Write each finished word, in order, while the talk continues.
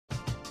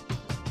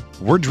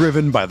We're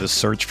driven by the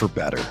search for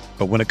better.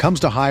 But when it comes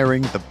to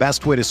hiring, the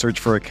best way to search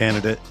for a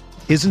candidate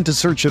isn't to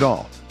search at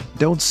all.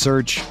 Don't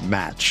search,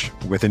 match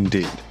with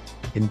Indeed.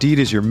 Indeed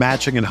is your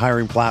matching and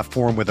hiring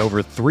platform with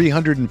over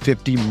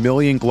 350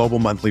 million global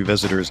monthly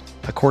visitors,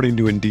 according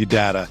to Indeed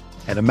data,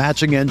 and a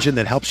matching engine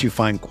that helps you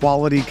find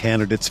quality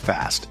candidates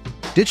fast.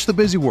 Ditch the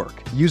busy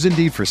work. Use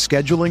Indeed for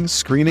scheduling,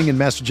 screening, and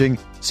messaging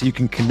so you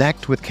can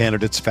connect with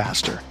candidates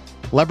faster.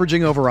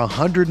 Leveraging over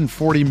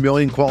 140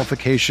 million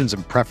qualifications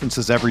and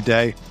preferences every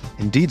day,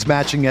 Indeed's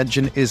matching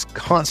engine is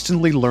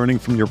constantly learning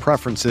from your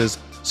preferences,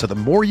 so the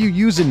more you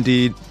use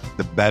Indeed,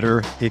 the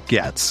better it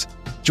gets.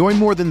 Join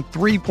more than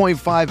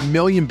 3.5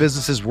 million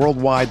businesses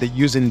worldwide that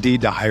use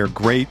Indeed to hire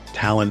great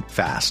talent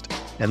fast.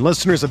 And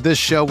listeners of this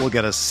show will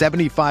get a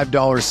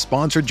 $75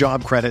 sponsored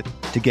job credit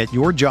to get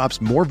your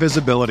jobs more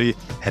visibility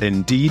at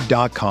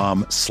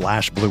Indeed.com/Blue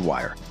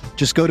Wire.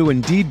 Just go to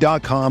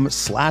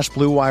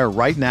Indeed.com/Blue Wire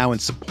right now and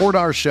support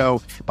our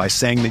show by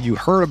saying that you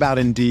heard about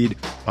Indeed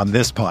on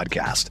this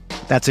podcast.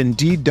 That's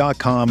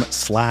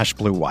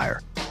Indeed.com/Blue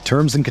Wire.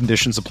 Terms and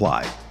conditions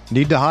apply.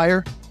 Need to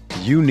hire?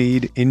 You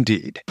need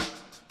Indeed.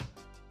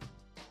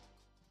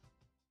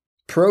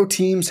 Pro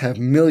teams have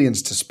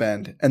millions to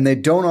spend, and they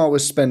don't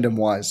always spend them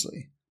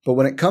wisely. But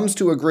when it comes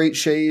to a great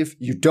shave,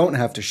 you don't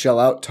have to shell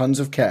out tons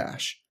of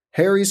cash.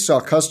 Harry's saw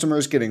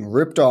customers getting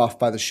ripped off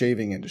by the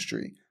shaving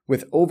industry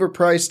with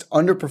overpriced,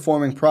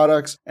 underperforming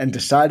products and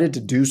decided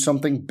to do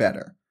something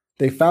better.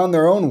 They found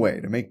their own way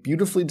to make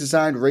beautifully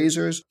designed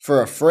razors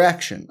for a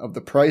fraction of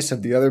the price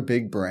of the other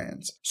big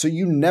brands, so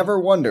you never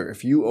wonder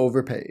if you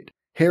overpaid.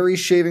 Harry's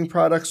shaving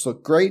products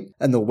look great,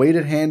 and the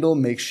weighted handle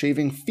makes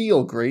shaving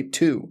feel great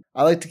too.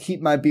 I like to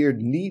keep my beard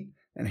neat,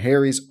 and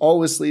Harry's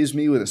always leaves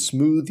me with a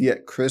smooth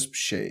yet crisp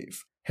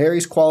shave.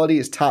 Harry's quality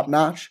is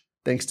top-notch,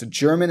 thanks to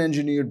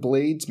German-engineered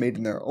blades made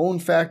in their own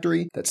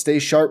factory that stay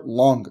sharp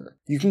longer.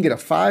 You can get a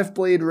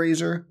 5-blade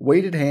razor,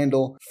 weighted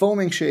handle,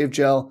 foaming shave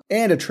gel,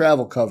 and a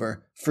travel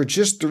cover for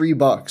just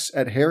 $3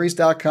 at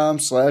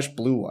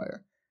harrys.com/Blue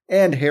Wire.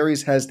 And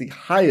Harry's has the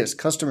highest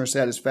customer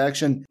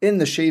satisfaction in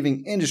the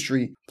shaving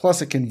industry,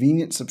 plus a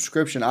convenient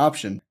subscription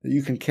option that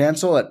you can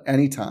cancel at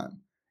any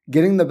time.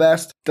 Getting the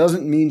best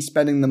doesn't mean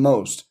spending the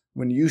most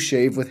when you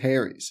shave with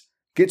Harry's.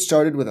 Get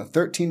started with a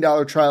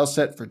 $13 trial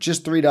set for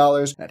just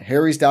 $3 at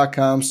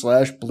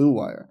harrys.com/Blue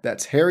Wire.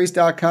 That's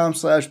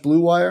harrys.com/Blue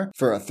Wire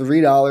for a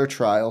 $3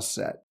 trial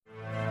set.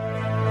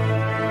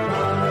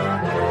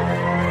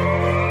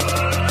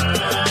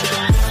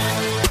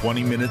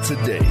 "20 minutes a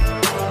day,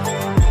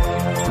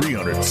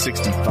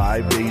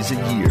 365 days a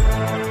year.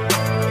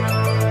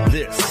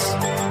 This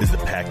is the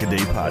Pack-A-Day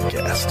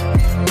Podcast.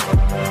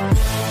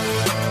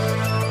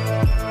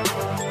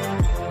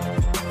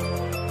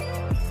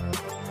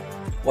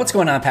 What's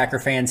going on, Packer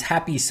fans?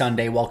 Happy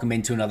Sunday. Welcome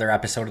into another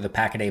episode of the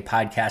Pack-A-Day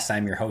Podcast.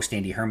 I'm your host,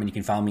 Andy Herman. You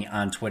can follow me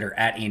on Twitter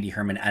at Andy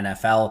Herman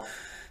NFL.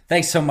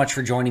 Thanks so much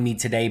for joining me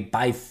today.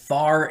 By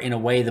far, in a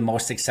way, the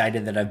most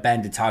excited that I've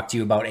been to talk to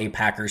you about a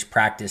Packers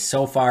practice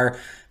so far.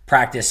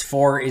 Practice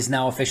 4 is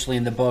now officially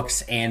in the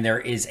books, and there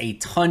is a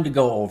ton to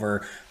go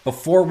over.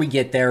 Before we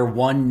get there,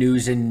 one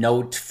news and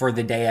note for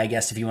the day, I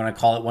guess if you want to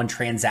call it, one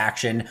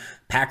transaction.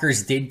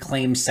 Packers did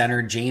claim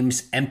center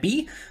James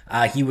Empey.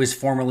 He was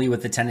formerly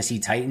with the Tennessee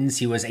Titans.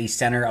 He was a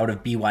center out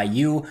of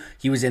BYU.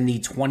 He was in the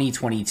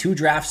 2022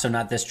 draft, so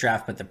not this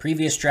draft, but the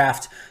previous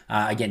draft.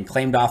 Again,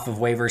 claimed off of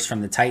waivers from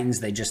the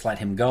Titans. They just let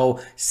him go.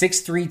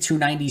 6'3",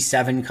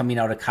 297 coming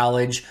out of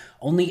college.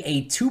 Only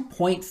a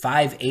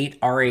 2.58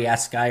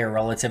 RAS guy, or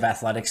relative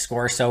athletic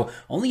score, so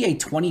only a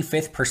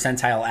 25th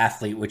percentile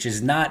athlete, which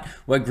is not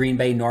what Green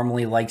Bay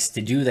normally likes to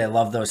do. They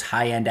love those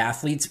high-end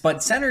athletes,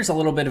 but center's a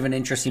little bit of an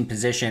interesting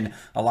position.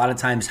 A lot of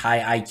times high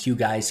IQ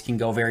guys can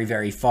go very,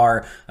 very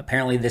far.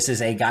 Apparently this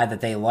is a guy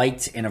that they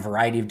liked in a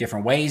variety of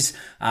different ways.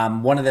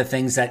 One of the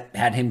things that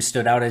had him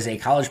stood out as a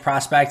college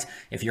prospect,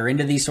 if you're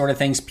into these sort of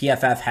things,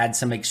 PFF had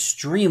some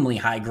extremely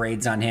high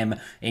grades on him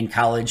in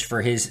college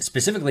for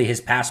specifically his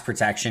pass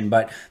protection,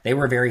 but they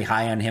were very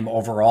high on him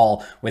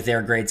overall with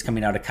their grades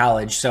coming out of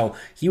college. So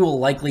he will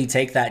likely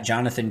take that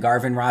Jonathan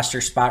Garvin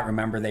roster spot.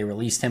 Remember, they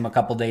released him a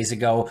couple days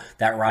ago.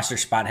 That roster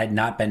spot had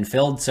not been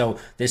filled, so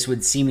this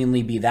would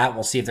seemingly be that.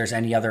 We'll see if there's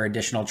any other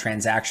additional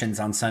transactions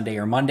on Sunday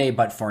or Monday,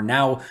 but for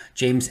now,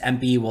 James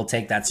Empey will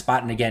take that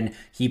spot, and again,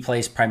 he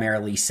plays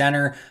primarily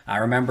center.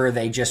 Remember,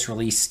 they just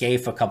released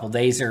Scaife a couple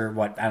days, or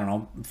I don't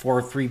know,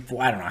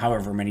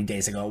 however many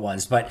days ago it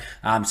was, but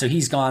so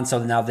he's gone,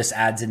 so now this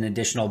adds an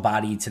additional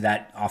body to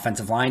that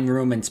offensive line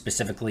room, and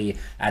specifically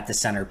at the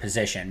center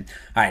position.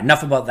 All right,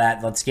 enough about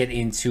that. Let's get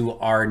into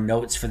our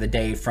notes for the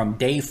day from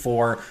day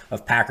 4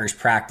 of Packers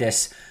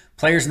practice.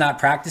 Players not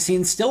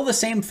practicing, still the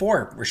same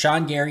 4.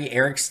 Rashawn Gary,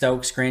 Eric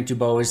Stokes, Grant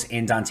Dubose,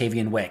 and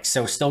Dontavian Wicks.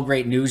 So still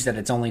great news that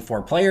it's only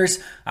 4 players.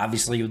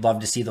 Obviously, you'd love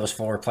to see those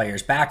 4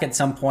 players back at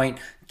some point.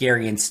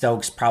 Gary and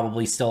Stokes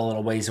probably still a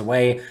little ways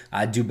away.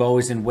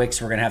 Dubose and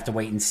Wicks, we're going to have to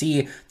wait and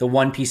see. The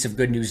one piece of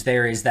good news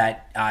there is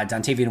that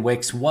Dontavian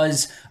Wicks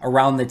was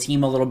around the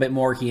team a little bit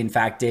more. He, in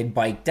fact, did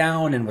bike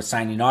down and was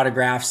signing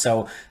autographs.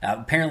 So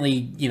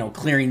apparently,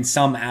 clearing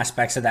some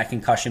aspects of that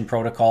concussion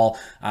protocol,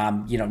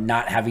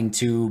 not having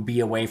to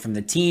be away from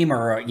the team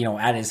or,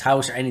 at his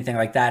house or anything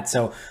like that.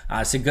 So,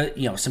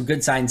 some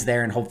good signs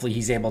there, and hopefully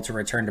he's able to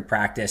return to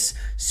practice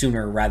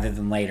sooner rather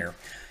than later.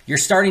 Your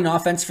starting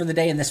offense for the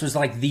day, and this was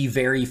like the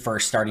very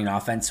first starting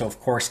offense, so of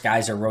course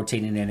guys are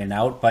rotating in and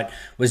out, but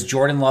was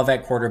Jordan Love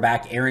at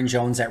quarterback, Aaron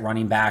Jones at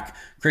running back,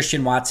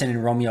 Christian Watson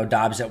and Romeo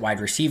Doubs at wide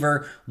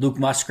receiver, Luke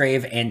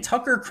Musgrave and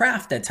Tucker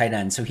Kraft at tight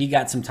end, so he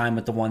got some time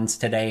with the ones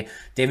today.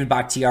 David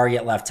Bakhtiari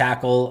at left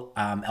tackle,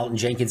 Elton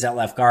Jenkins at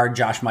left guard,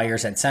 Josh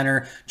Myers at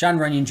center, John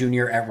Runyon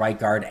Jr. at right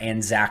guard,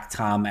 and Zach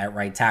Tom at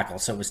right tackle.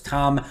 So it was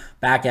Tom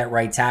back at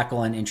right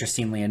tackle, and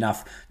interestingly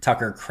enough,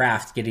 Tucker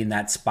Kraft getting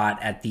that spot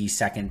at the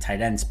second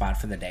tight end spot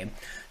for the day.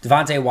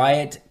 Devontae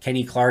Wyatt,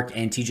 Kenny Clark,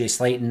 and TJ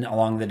Slayton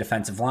along the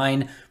defensive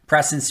line.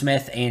 Preston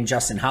Smith and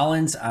Justin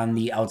Hollins on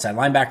the outside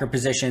linebacker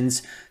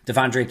positions.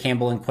 Devondre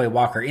Campbell and Quay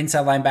Walker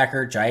inside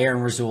linebacker. Jair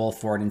and Rasul,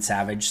 Ford and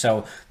Savage.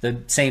 So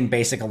the same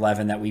basic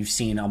 11 that we've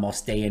seen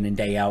almost day in and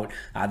day out.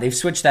 They've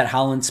switched that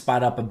Hollins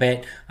spot up a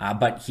bit,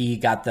 but he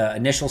got the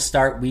initial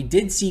start. We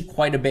did see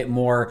quite a bit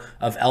more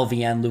of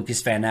LVN,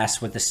 Lucas Van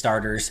Ness with the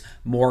starters.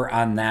 More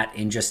on that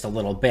in just a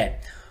little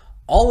bit.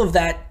 All of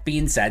that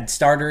being said,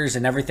 starters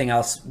and everything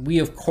else, we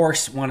of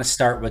course want to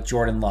start with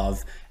Jordan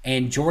Love.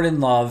 And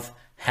Jordan Love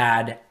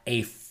had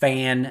a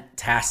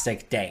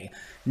fantastic day.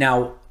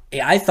 Now,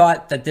 I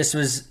thought that this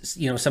was,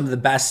 some of the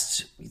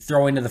best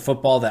throwing of the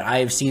football that I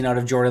have seen out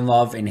of Jordan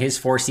Love in his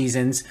 4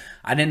 seasons.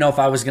 I didn't know if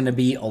I was going to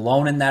be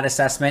alone in that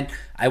assessment.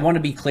 I want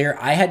to be clear.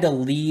 I had to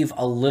leave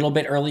a little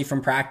bit early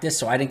from practice,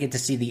 so I didn't get to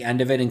see the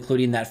end of it,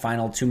 including that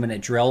final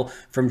 2-minute drill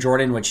from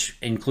Jordan, which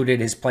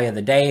included his play of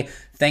the day.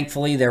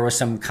 Thankfully, there was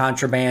some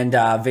contraband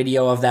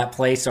video of that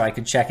play, so I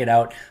could check it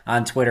out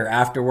on Twitter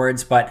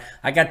afterwards. But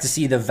I got to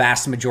see the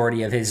vast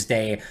majority of his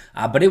day.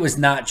 But it was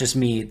not just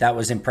me that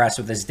was impressed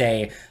with his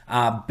day.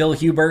 Bill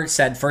Huber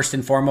said, first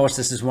and foremost,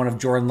 this is one of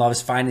Jordan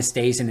Love's finest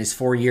days in his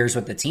 4 years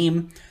with the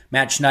team.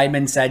 Matt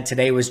Schneidman said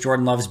today was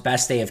Jordan Love's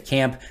best day of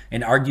camp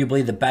and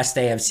arguably the best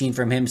day I've seen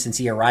from him since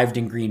he arrived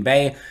in Green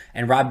Bay.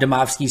 And Rob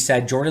Domofsky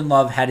said Jordan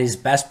Love had his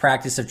best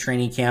practice of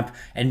training camp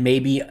and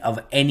maybe of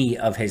any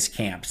of his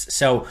camps.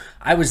 So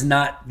I was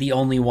not the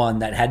only one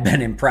that had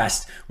been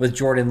impressed with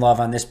Jordan Love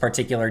on this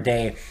particular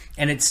day.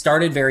 And it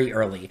started very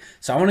early.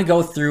 So I want to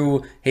go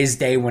through his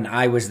day when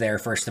I was there,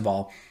 first of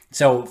all.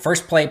 So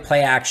first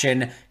play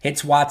action,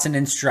 hits Watson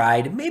in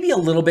stride, maybe a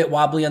little bit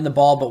wobbly on the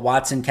ball, but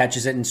Watson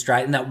catches it in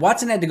stride. And that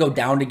Watson had to go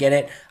down to get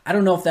it. I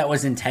don't know if that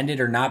was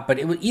intended or not, but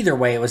either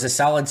way, it was a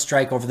solid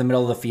strike over the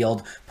middle of the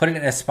field, put it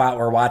in a spot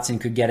where Watson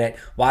could get it.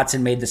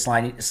 Watson made the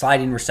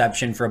sliding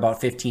reception for about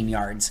 15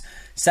 yards.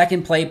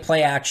 Second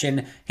play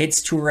action,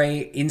 hits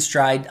Toure in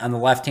stride on the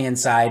left-hand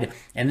side,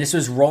 and this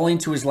was rolling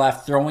to his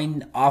left,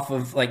 throwing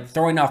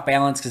off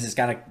balance because it's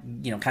got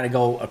to, kind of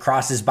go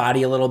across his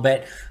body a little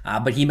bit.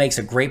 But he makes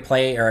a great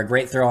play or a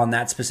great throw on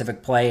that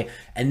specific play,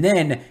 and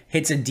then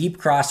hits a deep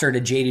crosser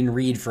to Jaden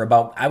Reed for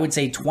about, I would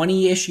say,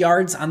 20-ish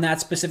yards on that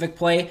specific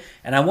play.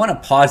 And I want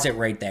to pause it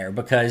right there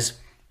because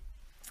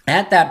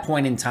at that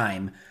point in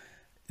time,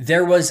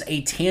 there was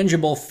a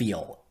tangible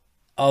feel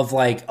of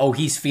like, oh,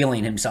 he's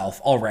feeling himself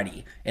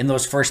already in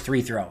those first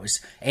 3 throws.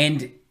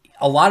 And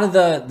a lot of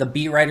the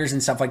beat writers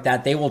and stuff like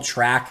that, they will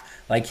track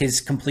like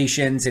his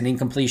completions and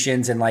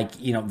incompletions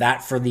and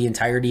that for the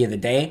entirety of the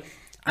day.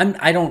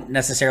 I don't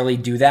necessarily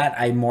do that.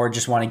 I more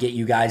just want to get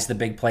you guys the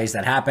big plays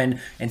that happen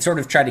and sort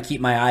of try to keep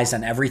my eyes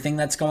on everything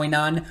that's going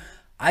on.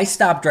 I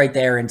stopped right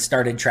there and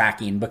started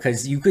tracking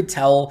because you could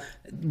tell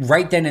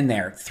right then and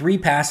there, 3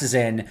 passes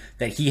in,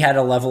 that he had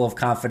a level of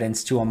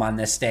confidence to him on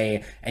this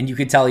day, and you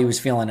could tell he was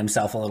feeling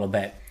himself a little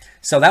bit.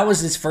 So that was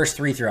his first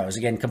 3 throws.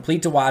 Again,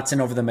 complete to Watson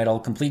over the middle,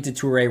 complete to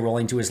Toure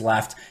rolling to his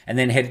left, and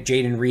then hit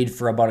Jaden Reed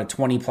for about a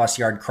 20-plus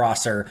yard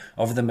crosser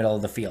over the middle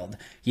of the field.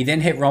 He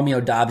then hit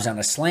Romeo Doubs on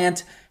a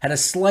slant, had a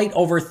slight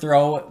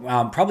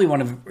overthrow, probably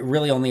one of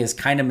really only his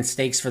kind of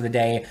mistakes for the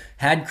day.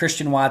 Had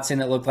Christian Watson,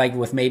 it looked like,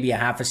 with maybe a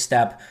half a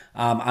step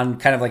on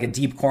kind of like a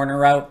deep corner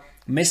route.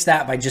 Missed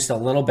that by just a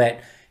little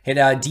bit. Hit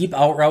a deep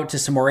out route to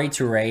Samori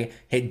Toure.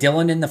 Hit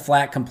Dylan in the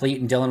flat complete,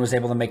 and Dylan was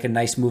able to make a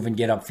nice move and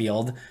get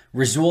upfield.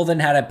 Rasul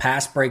then had a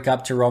pass break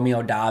up to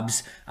Romeo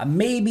Doubs.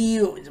 Maybe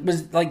it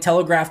was like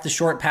telegraphed the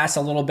short pass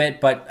a little bit,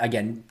 but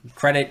again,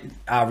 credit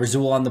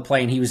Rasul on the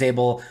play, and he was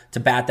able to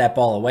bat that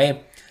ball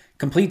away.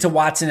 Complete to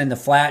Watson in the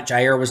flat.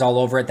 Jair was all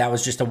over it. That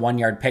was just a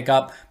 1-yard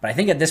pickup. But I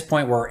think at this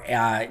point we're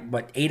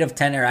 8 of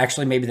 10, or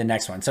actually maybe the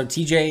next one. So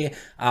TJ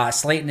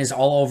Slayton is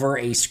all over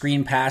a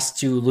screen pass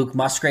to Luke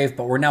Musgrave,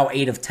 but we're now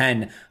 8 of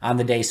 10 on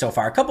the day so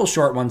far. A couple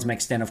short ones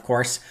mixed in, of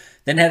course.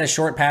 Then had a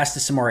short pass to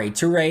Samori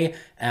Toure.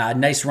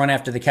 Nice run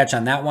after the catch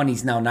on that one.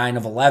 He's now 9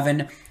 of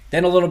 11.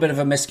 Then a little bit of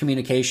a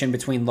miscommunication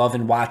between Love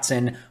and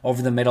Watson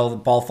over the middle. The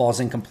ball falls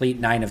incomplete,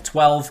 9 of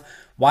 12.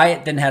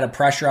 Wyatt then had a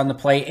pressure on the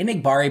play.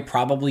 Enigbare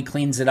probably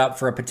cleans it up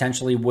for a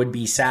potentially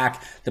would-be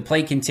sack. The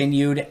play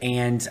continued,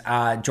 and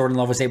Jordan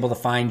Love was able to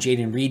find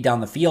Jayden Reed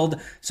down the field.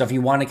 So if you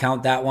want to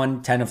count that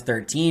one, 10 of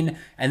 13.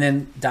 And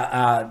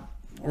then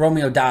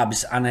Romeo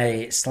Doubs on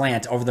a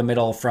slant over the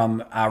middle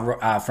from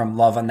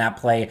Love on that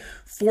play.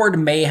 Ford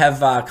may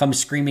have come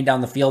screaming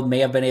down the field, may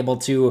have been able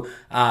to,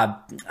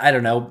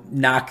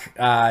 knock,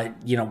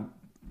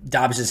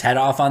 Dobbs' head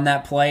off on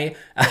that play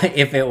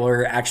if it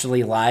were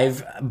actually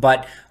live.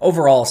 But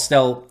overall,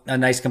 still a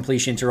nice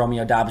completion to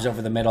Romeo Doubs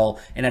over the middle.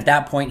 And at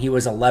that point, he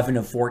was 11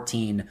 of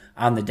 14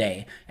 on the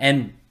day.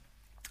 And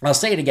I'll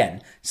say it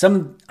again.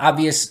 Some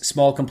obvious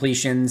small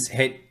completions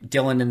hit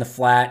Dillon in the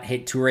flat,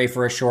 hit Toure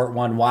for a short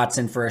one,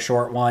 Watson for a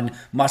short one,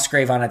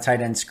 Musgrave on a tight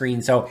end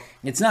screen. So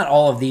it's not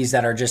all of these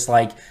that are just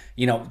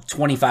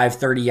 25,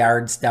 30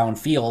 yards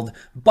downfield,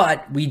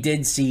 but we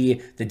did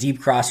see the deep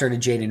crosser to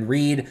Jayden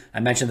Reed. I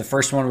mentioned the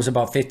first one was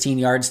about 15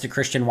 yards to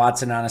Christian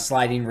Watson on a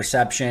sliding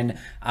reception.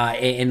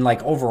 And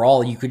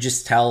overall, you could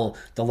just tell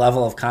the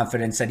level of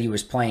confidence that he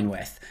was playing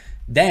with.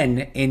 Then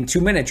in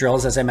 2-minute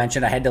drills, as I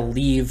mentioned, I had to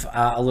leave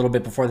a little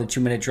bit before the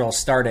 2-minute drill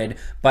started,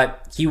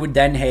 but he would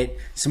then hit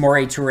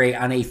Samori Toure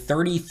on a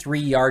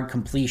 33-yard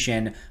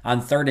completion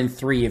on 3rd and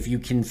 3. If you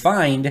can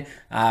find,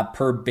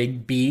 per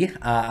Big B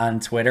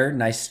on Twitter,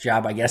 nice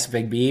job, I guess,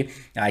 Big B.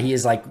 He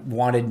is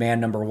wanted man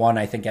number 1,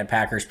 I think, at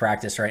Packers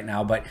practice right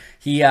now, but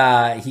he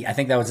I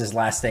think that was his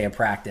last day of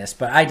practice,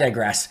 but I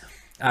digress.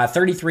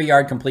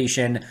 33-yard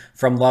completion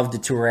from Love to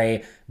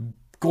Toure.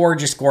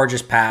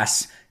 Gorgeous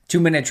pass.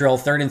 2-minute drill,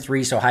 3rd and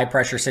 3, so high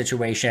pressure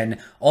situation.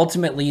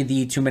 Ultimately,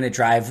 the 2-minute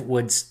drive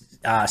would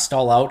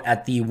stall out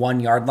at the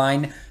 1-yard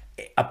line.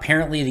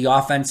 Apparently, the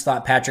offense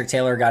thought Patrick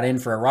Taylor got in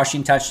for a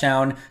rushing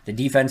touchdown. The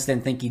defense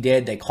didn't think he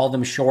did. They called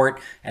him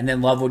short, and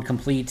then Love would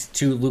complete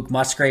to Luke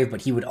Musgrave,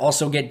 but he would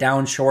also get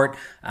down short,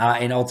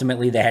 and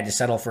ultimately they had to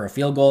settle for a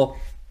field goal.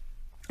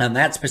 On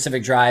that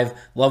specific drive,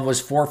 Love was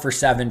 4 for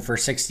 7 for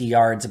 60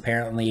 yards,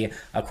 apparently,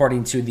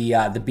 according to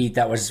the beat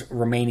that was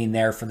remaining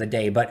there for the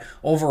day. But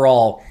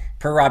overall,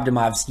 per Rob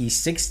Demovsky,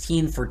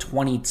 16 for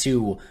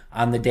 22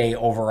 on the day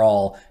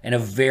overall, and a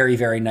very,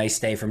 very nice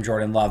day from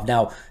Jordan Love.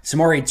 Now,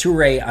 Samori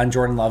Toure on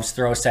Jordan Love's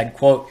throw said,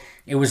 quote,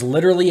 "It was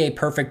literally a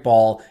perfect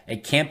ball.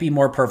 It can't be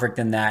more perfect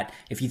than that.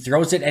 If he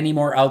throws it any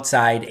more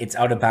outside, it's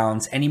out of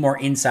bounds. Any more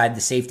inside,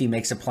 the safety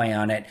makes a play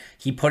on it.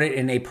 He put it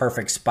in a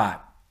perfect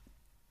spot."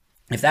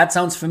 If that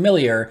sounds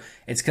familiar,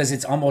 it's because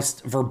it's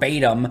almost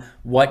verbatim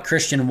what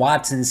Christian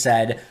Watson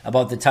said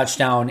about the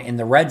touchdown in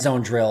the red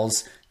zone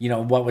drills.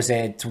 What was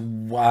it,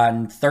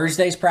 on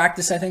Thursday's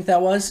practice, I think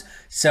that was?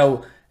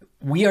 So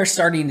we are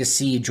starting to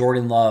see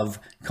Jordan Love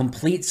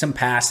complete some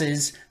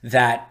passes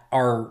that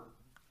are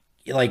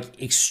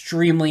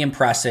extremely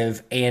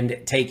impressive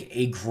and take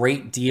a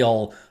great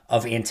deal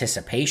of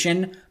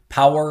anticipation,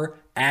 power,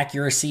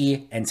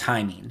 accuracy, and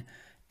timing.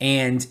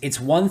 And it's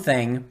one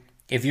thing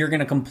if you're going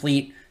to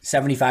complete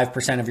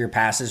 75% of your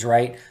passes,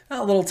 right?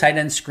 A little tight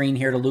end screen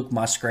here to Luke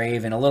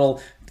Musgrave and a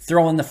little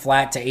throw in the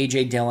flat to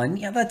A.J. Dillon.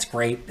 Yeah, that's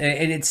great.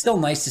 It's still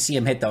nice to see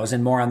him hit those,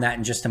 and more on that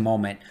in just a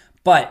moment.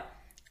 But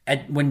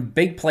when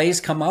big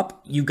plays come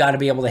up, you got to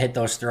be able to hit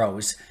those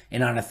throws.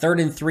 And on a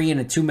 3rd and 3 in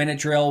a 2-minute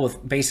drill,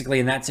 with basically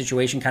in that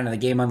situation, kind of the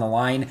game on the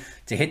line,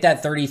 to hit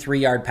that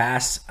 33-yard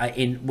pass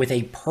with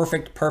a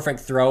perfect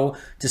throw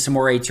to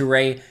Samori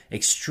Toure,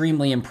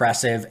 extremely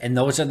impressive. And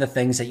those are the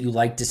things that you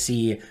like to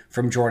see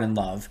from Jordan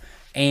Love.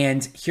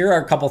 And here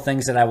are a couple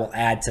things that I will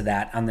add to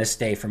that on this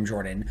day from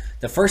Jordan.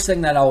 The first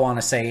thing that I'll want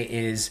to say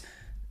is,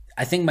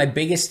 I think my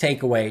biggest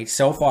takeaway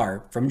so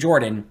far from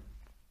Jordan,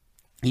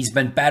 he's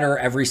been better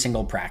every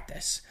single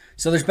practice.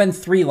 So there's been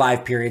 3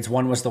 live periods.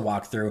 One was the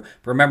walkthrough.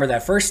 But remember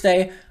that first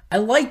day, I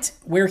liked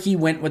where he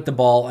went with the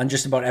ball on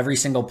just about every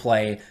single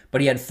play,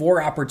 but he had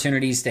 4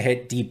 opportunities to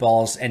hit deep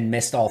balls and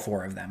missed all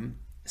 4 of them.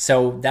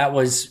 So that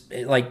was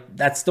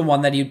that's the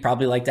one that you'd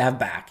probably like to have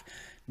back.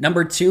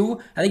 Number 2,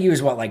 I think he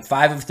was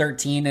 5 of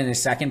 13 in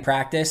his second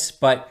practice,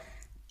 but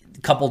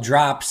a couple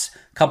drops,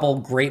 couple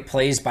great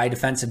plays by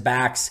defensive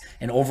backs,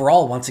 and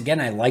overall, once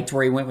again, I liked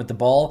where he went with the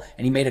ball,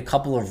 and he made a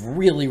couple of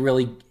really,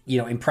 really,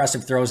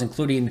 impressive throws,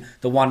 including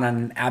the one on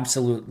an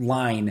absolute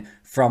line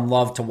from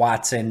Love to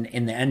Watson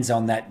in the end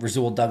zone that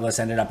Rasul Douglas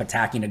ended up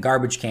attacking a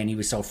garbage can. He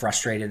was so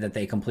frustrated that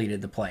they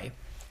completed the play.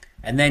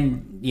 And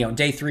then,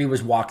 day 3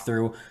 was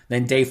walkthrough.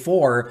 Then day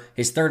 4,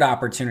 his third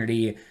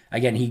opportunity,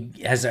 again, he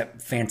has a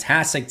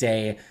fantastic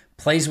day,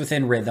 plays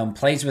within rhythm,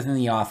 plays within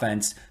the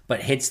offense,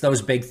 but hits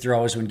those big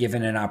throws when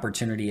given an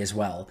opportunity as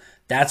well.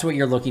 That's what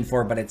you're looking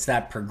for, but it's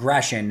that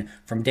progression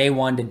from day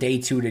 1 to day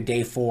 2 to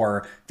day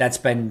 4 that's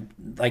been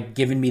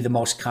giving me the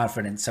most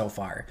confidence so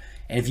far.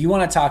 And if you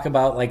want to talk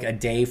about a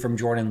day from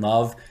Jordan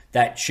Love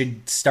that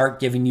should start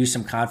giving you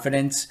some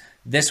confidence,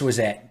 this was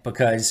it,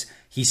 because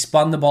he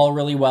spun the ball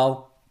really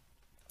well.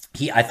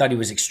 I thought he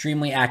was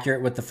extremely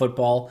accurate with the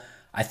football.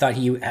 I thought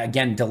he,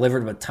 again,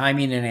 delivered with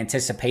timing and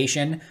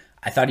anticipation.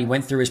 I thought he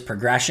went through his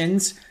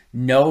progressions.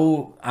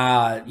 No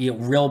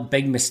real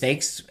big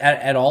mistakes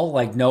at all,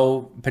 like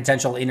no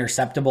potential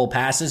interceptable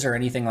passes or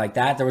anything like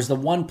that. There was the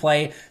one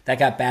play that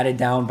got batted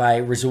down by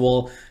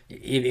Rasul.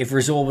 If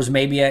Rasul was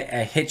maybe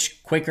a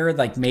hitch quicker,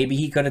 like maybe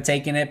he could have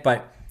taken it,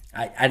 but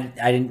I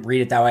didn't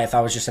read it that way. I thought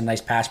it was just a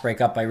nice pass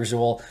breakup by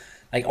Rasul.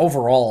 Like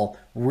overall,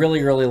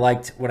 really, really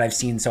liked what I've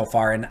seen so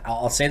far. And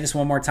I'll say this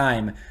one more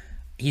time.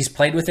 He's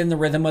played within the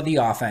rhythm of the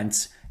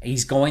offense.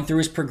 He's going through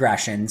his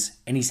progressions,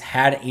 and he's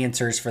had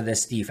answers for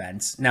this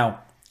defense.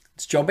 Now,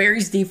 it's Joe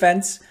Barry's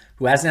defense,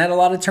 who hasn't had a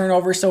lot of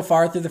turnovers so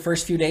far through the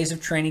first few days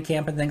of training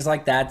camp and things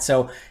like that.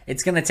 So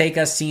it's going to take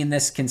us seeing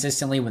this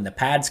consistently when the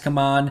pads come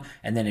on,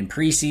 and then in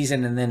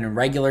preseason, and then in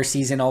regular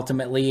season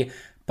ultimately.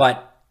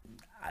 But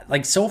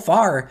like so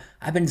far,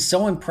 I've been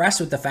so impressed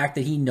with the fact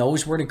that he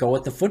knows where to go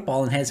with the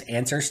football and has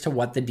answers to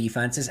what the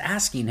defense is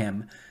asking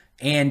him.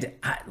 And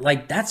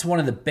that's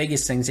one of the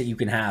biggest things that you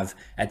can have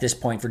at this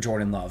point for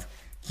Jordan Love.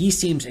 He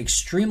seems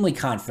extremely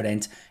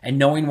confident and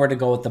knowing where to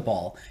go with the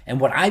ball. And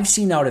what I've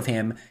seen out of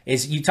him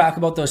is, you talk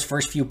about those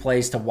first few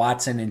plays to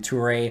Watson and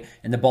Toure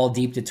and the ball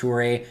deep to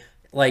Toure.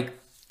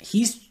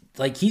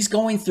 He's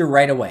going through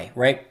right away,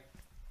 right?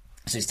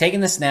 So he's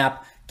taking the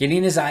snap,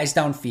 getting his eyes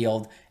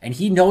downfield, and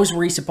he knows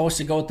where he's supposed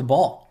to go with the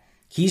ball.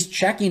 He's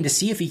checking to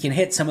see if he can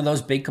hit some of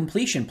those big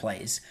completion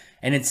plays.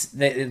 And it's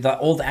the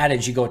old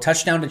adage, you go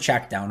touchdown to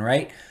check down,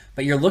 right?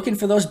 But you're looking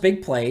for those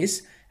big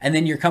plays, and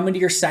then you're coming to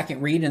your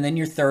second read and then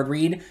your third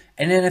read.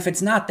 And then if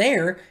it's not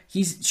there,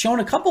 he's shown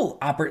a couple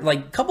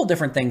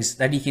different things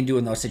that he can do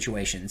in those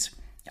situations.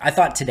 I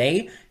thought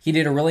today he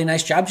did a really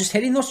nice job just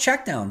hitting those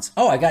checkdowns.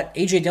 Oh, I got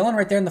A.J. Dillon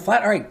right there in the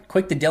flat. All right,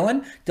 quick to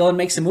Dillon. Dillon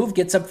makes a move,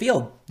 gets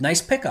upfield.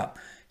 Nice pickup.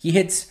 He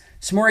hits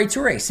Samori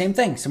Toure, same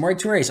thing. Samori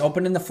Toure is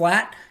open in the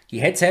flat. He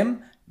hits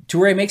him.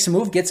 Toure makes a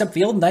move, gets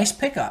upfield. Nice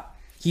pickup.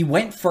 He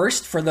went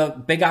first for the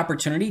big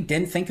opportunity,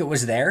 didn't think it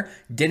was there,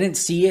 didn't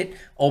see it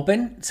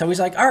open. So he's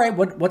like, all right,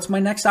 what's my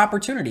next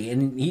opportunity?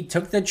 And he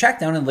took the check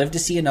down and lived to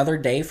see another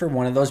day for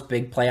one of those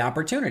big play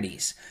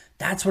opportunities.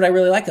 That's what I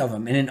really like of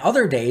him. And in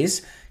other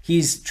days,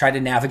 he's tried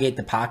to navigate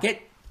the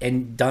pocket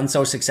and done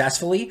so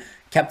successfully,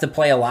 kept the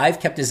play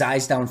alive, kept his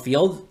eyes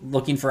downfield,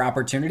 looking for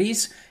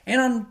opportunities. And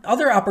on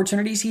other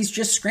opportunities, he's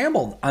just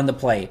scrambled on the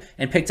play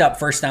and picked up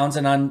first downs.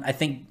 And on, I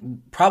think,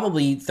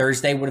 probably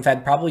Thursday would have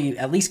had probably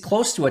at least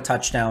close to a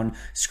touchdown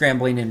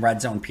scrambling in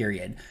red zone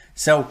period.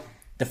 So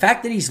the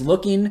fact that he's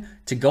looking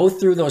to go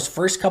through those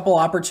first couple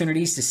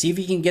opportunities to see if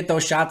he can get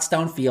those shots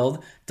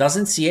downfield,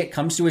 doesn't see it,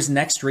 comes to his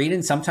next read,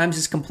 and sometimes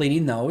is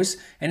completing those.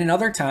 And in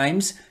other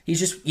times,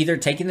 he's just either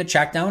taking the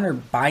check down or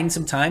buying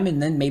some time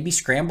and then maybe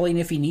scrambling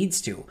if he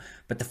needs to.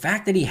 But the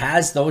fact that he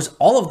has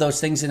all of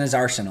those things in his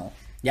arsenal,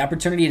 the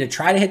opportunity to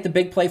try to hit the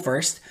big play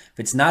first.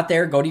 If it's not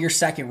there, go to your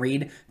second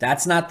read.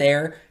 That's not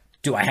there.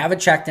 Do I have a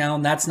check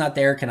down? That's not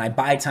there. Can I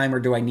buy time, or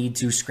do I need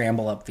to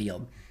scramble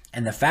upfield?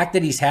 And the fact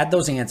that he's had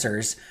those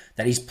answers,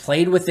 that he's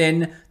played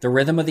within the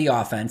rhythm of the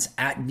offense,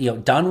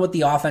 done what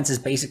the offense has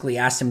basically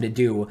asked him to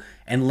do,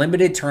 and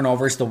limited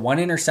turnovers, the one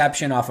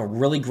interception off a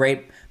really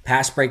great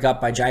pass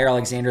breakup by Jair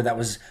Alexander that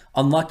was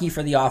unlucky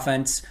for the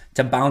offense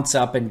to bounce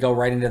up and go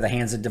right into the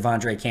hands of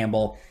Devondre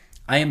Campbell.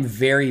 I am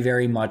very,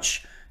 very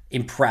much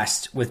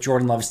impressed with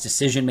Jordan Love's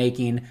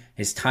decision-making,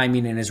 his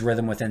timing, and his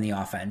rhythm within the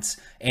offense.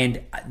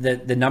 And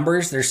the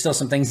numbers, there's still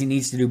some things he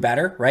needs to do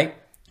better, right?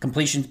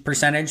 Completion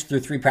percentage through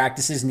 3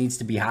 practices needs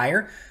to be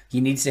higher.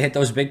 He needs to hit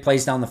those big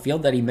plays down the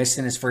field that he missed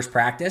in his first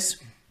practice.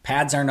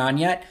 Pads aren't on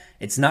yet.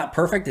 It's not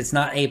perfect. It's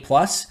not A+,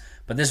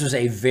 but this was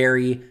a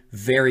very,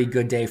 very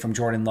good day from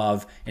Jordan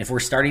Love. And if we're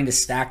starting to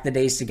stack the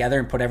days together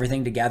and put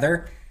everything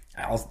together,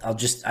 I'm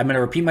going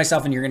to repeat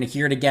myself, and you're going to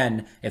hear it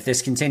again if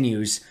this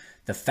continues.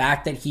 The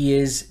fact that he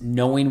is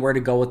knowing where to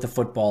go with the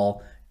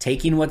football,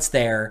 taking what's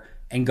there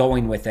and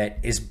going with it,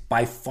 is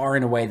by far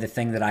and away the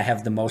thing that I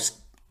have the most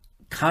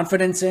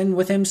confidence in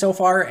with him so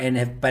far, and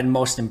have been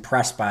most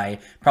impressed by,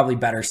 probably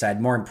better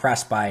said, more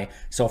impressed by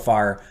so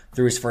far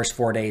through his first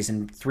 4 days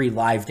and 3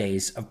 live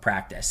days of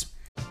practice.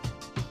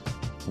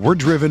 We're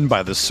driven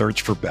by the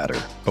search for better.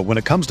 But when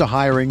it comes to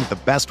hiring, the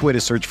best way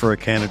to search for a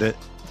candidate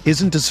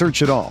isn't to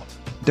search at all.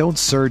 Don't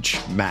search,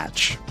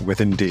 match with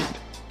Indeed.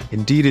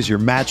 Indeed is your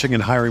matching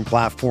and hiring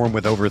platform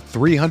with over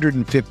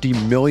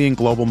 350 million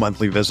global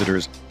monthly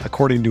visitors,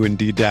 according to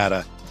Indeed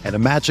data, and a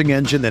matching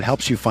engine that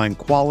helps you find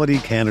quality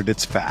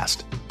candidates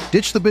fast.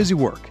 Ditch the busy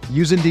work.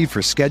 Use Indeed for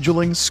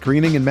scheduling,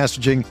 screening, and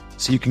messaging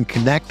so you can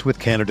connect with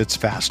candidates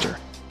faster.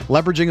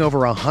 Leveraging over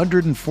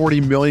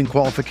 140 million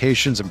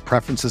qualifications and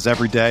preferences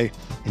every day,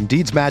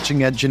 Indeed's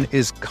matching engine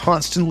is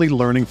constantly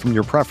learning from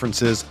your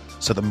preferences,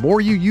 so the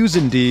more you use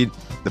Indeed,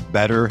 the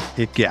better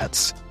it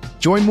gets.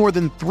 Join more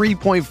than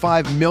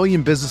 3.5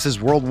 million businesses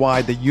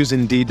worldwide that use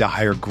Indeed to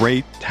hire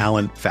great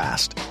talent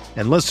fast.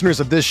 And listeners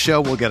of this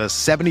show will get a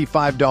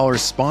 $75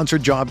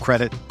 sponsored job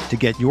credit to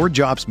get your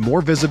jobs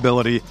more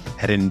visibility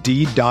at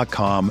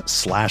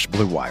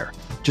Indeed.com/Blue Wire.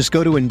 Just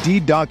go to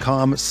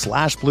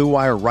Indeed.com/Blue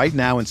Wire right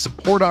now and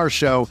support our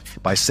show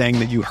by saying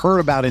that you heard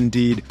about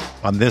Indeed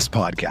on this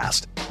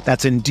podcast.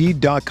 That's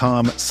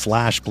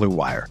Indeed.com/Blue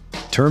Wire.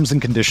 Terms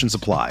and conditions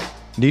apply.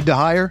 Need to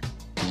hire?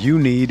 You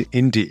need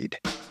Indeed.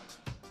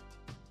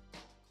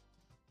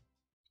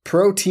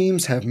 Pro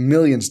teams have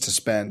millions to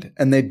spend,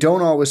 and they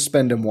don't always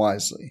spend them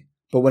wisely.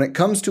 But when it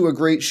comes to a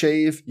great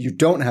shave, you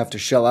don't have to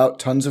shell out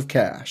tons of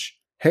cash.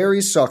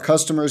 Harry's saw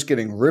customers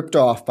getting ripped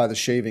off by the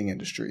shaving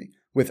industry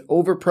with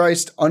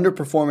overpriced,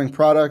 underperforming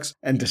products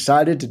and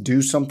decided to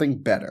do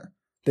something better.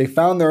 They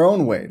found their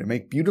own way to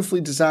make beautifully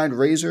designed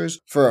razors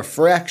for a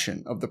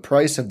fraction of the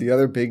price of the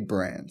other big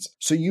brands,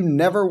 so you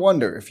never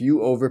wonder if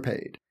you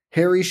overpaid.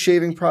 Harry's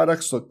shaving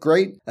products look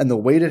great, and the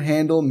weighted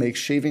handle makes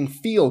shaving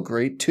feel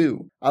great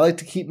too. I like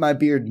to keep my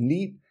beard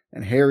neat,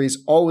 and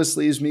Harry's always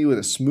leaves me with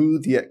a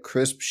smooth yet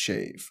crisp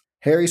shave.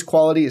 Harry's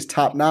quality is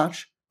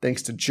top-notch,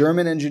 thanks to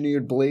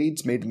German-engineered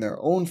blades made in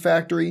their own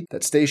factory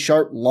that stay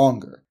sharp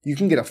longer. You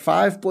can get a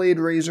 5-blade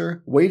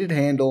razor, weighted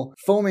handle,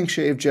 foaming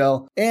shave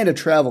gel, and a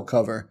travel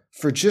cover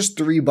for just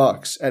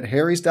 $3 at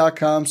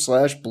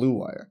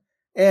harrys.com/bluewire.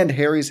 And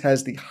Harry's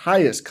has the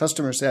highest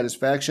customer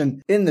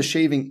satisfaction in the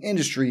shaving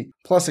industry,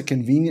 plus a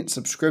convenient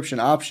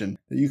subscription option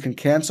that you can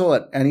cancel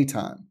at any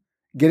time.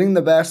 Getting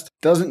the best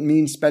doesn't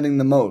mean spending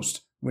the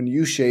most when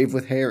you shave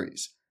with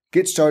Harry's.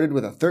 Get started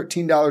with a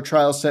 $13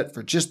 trial set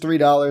for just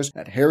 $3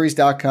 at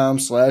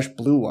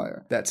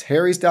harrys.com/bluewire. That's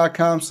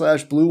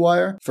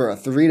harrys.com/bluewire for a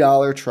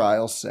 $3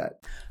 trial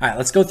set. All right,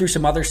 let's go through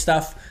some other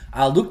stuff.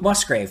 Luke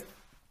Musgrave.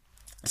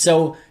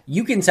 So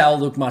you can tell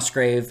Luke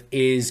Musgrave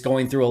is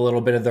going through a little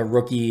bit of the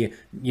rookie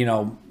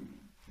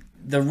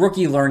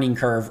learning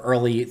curve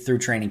early through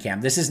training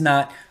camp. This is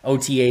not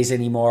OTAs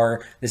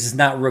anymore. This is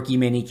not rookie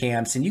mini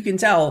camps. And you can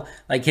tell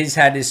like his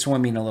head is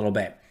swimming a little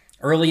bit.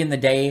 Early in the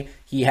day,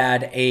 he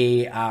had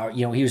he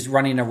was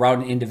running a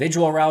route in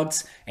individual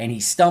routes and he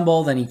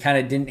stumbled and he kind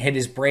of didn't hit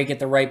his brake at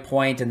the right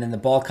point. And then the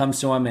ball comes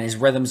to him and his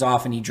rhythm's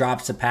off and he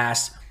drops the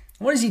pass.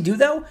 What does he do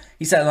though?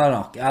 He said,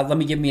 no, let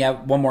me give me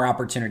one more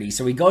opportunity.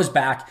 So he goes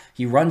back,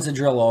 he runs the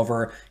drill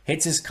over,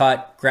 hits his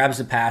cut, grabs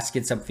the pass,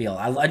 gets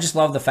upfield. I just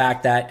love the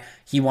fact that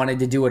he wanted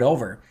to do it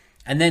over.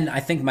 And then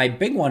I think my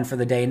big one for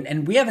the day,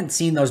 and we haven't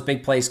seen those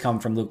big plays come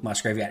from Luke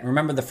Musgrave yet.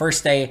 Remember the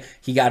first day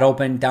he got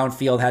open,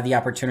 downfield, had the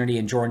opportunity,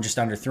 and Jordan just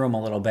underthrew him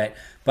a little bit.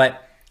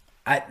 But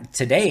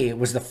today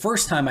was the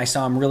first time I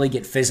saw him really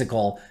get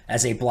physical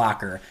as a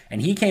blocker.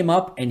 And he came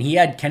up and he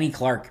had Kenny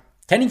Clark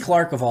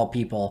of all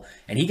people,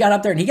 and he got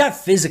up there and he got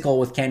physical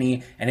with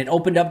Kenny, and it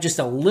opened up just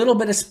a little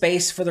bit of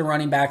space for the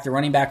running back. The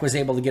running back was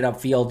able to get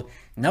upfield,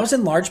 and that was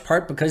in large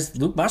part because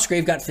Luke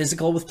Musgrave got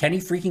physical with Kenny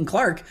freaking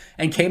Clark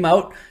and came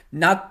out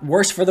not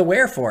worse for the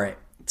wear for it.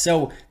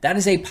 So that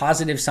is a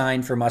positive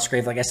sign for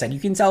Musgrave. Like I said, you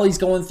can tell he's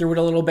going through it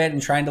a little bit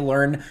and trying to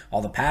learn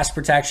all the pass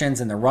protections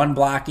and the run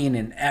blocking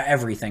and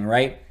everything,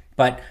 right?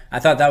 But I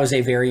thought that was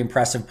a very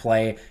impressive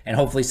play and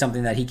hopefully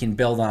something that he can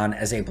build on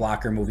as a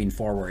blocker moving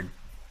forward.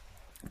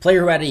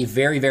 Player who had a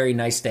very, very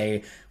nice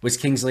day was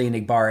Kingsley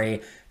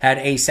Enagbare. Had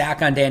a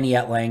sack on Danny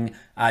Etling,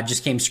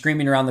 just came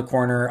screaming around the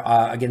corner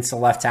against the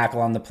left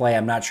tackle on the play.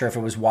 I'm not sure if it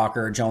was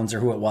Walker or Jones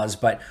or who it was,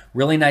 but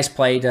really nice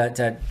play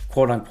to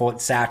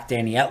quote-unquote sack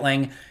Danny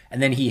Etling.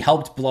 And then he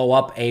helped blow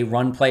up a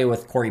run play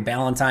with Corey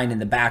Ballantyne in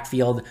the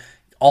backfield.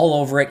 All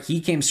over it.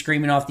 He came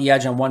screaming off the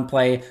edge on one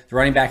play. The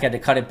running back had to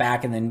cut it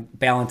back, and then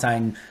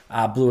Ballantyne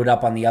blew it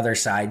up on the other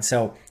side.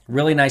 So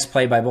really nice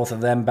play by both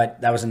of them,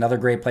 but that was another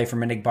great play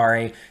from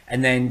Enagbare.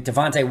 And then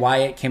Devonte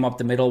Wyatt came up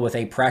the middle with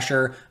a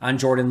pressure on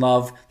Jordan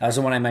Love. That was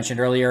the one I mentioned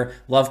earlier.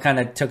 Love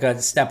kind of took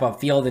a step up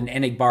field, and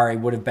Enagbare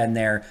would have been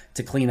there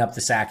to clean up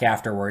the sack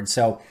afterwards.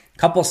 So a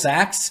couple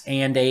sacks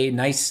and a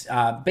nice,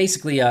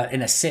 basically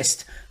an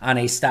assist on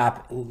a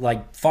stop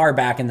like far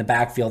back in the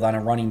backfield on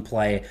a running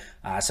play.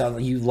 So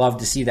you love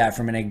to see that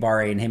from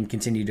Enagbare and him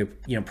continue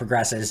to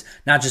progress as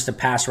not just a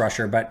pass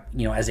rusher, but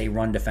as a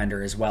run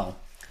defender as well.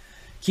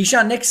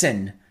 Keisean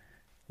Nixon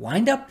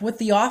lined up with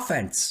the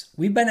offense.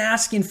 We've been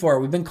asking for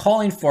it. We've been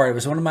calling for it. It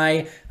was one of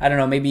my,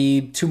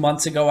 maybe 2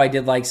 months ago, I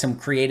did like some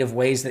creative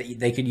ways that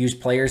they could use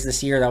players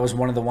this year. That was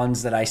one of the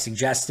ones that I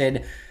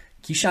suggested.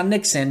 Keisean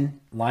Nixon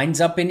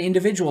lines up in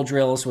individual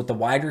drills with the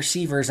wide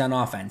receivers on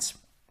offense.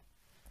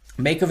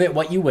 Make of it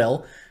what you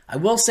will. I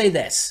will say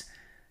this.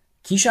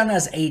 Keisean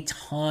has a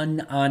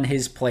ton on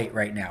his plate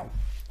right now.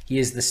 He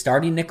is the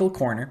starting nickel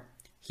corner.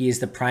 He is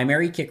the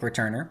primary kick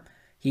returner.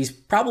 He's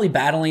probably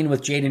battling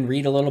with Jaden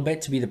Reed a little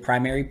bit to be the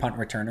primary punt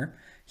returner.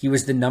 He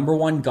was the number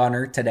one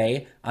gunner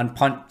today on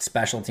punt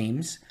special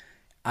teams.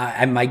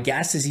 And my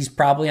guess is he's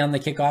probably on the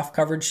kickoff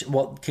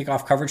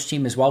coverage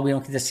team as well. We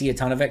don't get to see a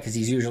ton of it because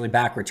he's usually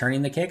back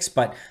returning the kicks,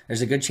 but there's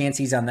a good chance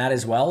he's on that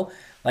as well.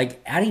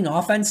 Like adding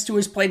offense to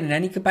his plate in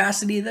any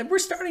capacity, that we're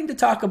starting to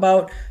talk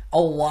about a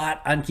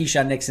lot on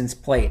Keisean Nixon's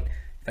plate.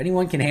 If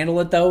anyone can handle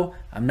it, though,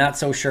 I'm not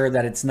so sure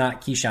that it's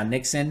not Keisean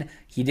Nixon.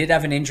 He did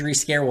have an injury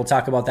scare. We'll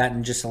talk about that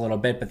in just a little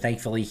bit, but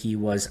thankfully he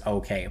was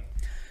okay.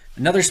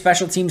 Another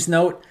special teams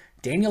note,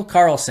 Daniel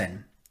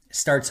Carlson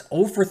starts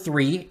 0 for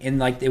 3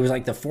 in it was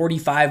the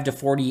 45 to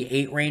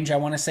 48 range, I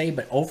want to say,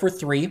 but 0 for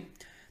 3.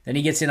 Then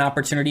he gets an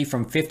opportunity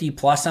from 50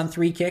 plus on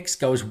 3 kicks,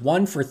 goes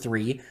 1 for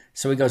 3.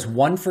 So he goes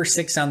 1 for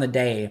 6 on the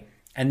day.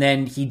 And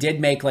then he did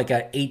make like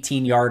a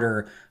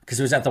 18-yarder because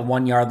it was at the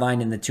 1 yard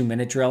line in the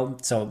 2-minute drill.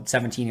 So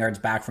 17 yards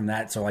back from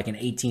that. So like an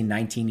 18,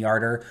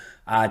 19-yarder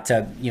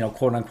to,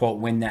 quote unquote,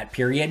 win that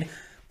period.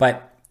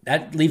 But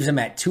that leaves him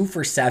at 2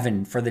 for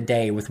 7 for the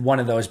day, with one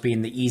of those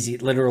being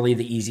literally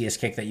the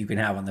easiest kick that you can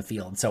have on the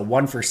field. So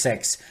 1 for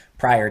 6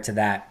 prior to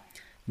that.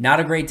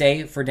 Not a great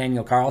day for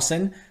Daniel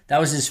Carlson.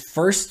 That was his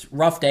first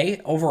rough day.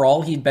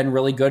 Overall, he'd been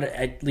really good,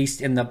 at least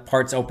in the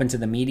parts open to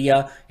the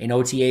media, in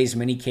OTAs,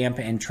 minicamp,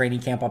 and training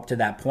camp up to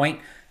that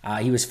point.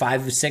 He was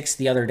 5 of 6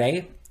 the other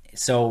day.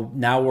 So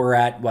now we're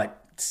at,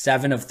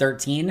 7 of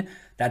 13?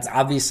 That's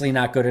obviously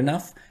not good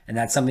enough, and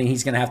that's something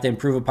he's going to have to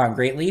improve upon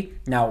greatly.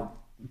 Now,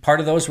 part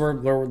of those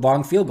were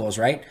long field goals,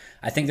 right?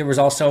 I think there was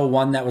also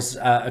one that was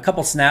a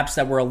couple snaps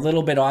that were a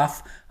little bit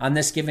off on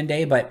this given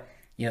day, but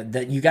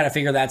that you got to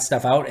figure that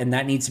stuff out, and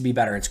that needs to be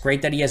better. It's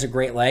great that he has a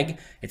great leg.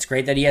 It's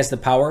great that he has the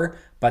power,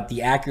 but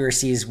the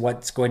accuracy is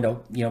what's going to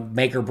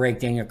make or break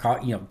Daniel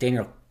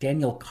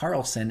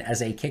Carlson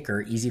as a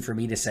kicker. Easy for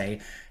me to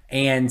say.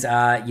 And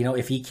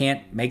if he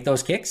can't make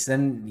those kicks,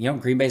 then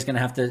Green Bay's going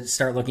to have to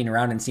start looking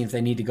around and see if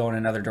they need to go in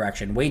another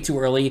direction. Way too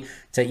early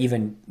to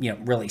even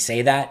really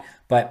say that,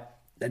 but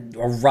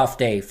a rough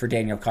day for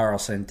Daniel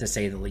Carlson, to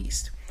say the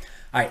least.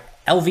 All right,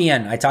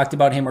 LVN, I talked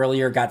about him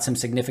earlier, got some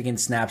significant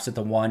snaps at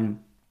the 1.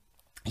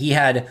 He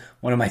had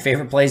one of my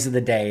favorite plays of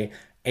the day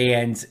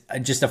and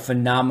just a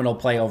phenomenal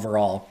play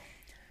overall.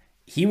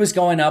 He was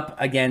going up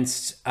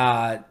against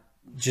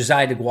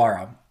Josiah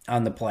DeGuara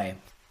on the play.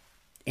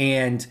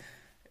 And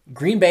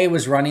Green Bay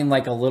was running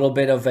like a little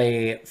bit of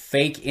a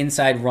fake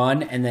inside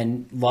run, and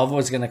then Love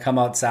was going to come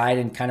outside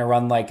and kind of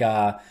run like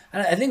I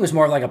think it was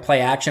more like a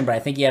play action, but I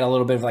think he had a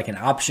little bit of like an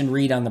option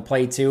read on the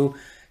play too.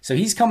 So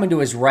he's coming to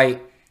his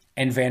right,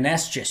 and Van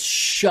Ness just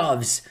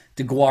shoves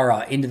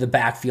DeGuara into the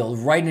backfield,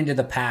 right into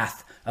the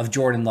path of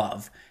Jordan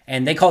Love.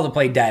 And they called the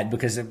play dead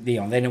because they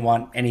didn't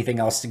want anything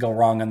else to go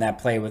wrong on that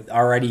play. With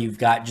already you've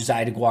got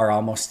Josiah DeGuara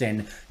almost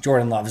in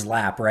Jordan Love's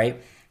lap,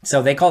 right?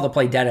 So they called the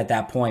play dead at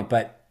that point.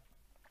 But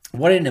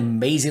what an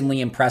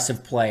amazingly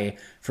impressive play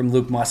from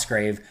Luke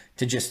Musgrave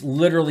to just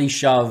literally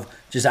shove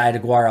Josiah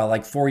DeGuara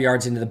like 4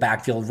 yards into the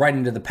backfield, right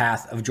into the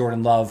path of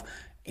Jordan Love,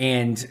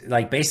 and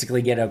like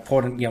basically get a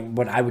quote,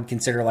 what I would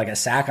consider like a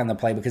sack on the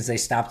play because they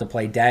stopped the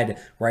play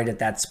dead right at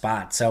that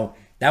spot. So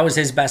that was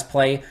his best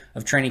play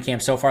of training camp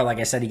so far. Like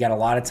I said, he got a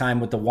lot of time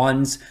with the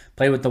 1s,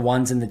 played with the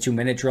 1s in the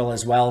 2-minute drill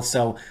as well.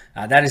 So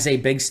that is a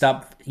big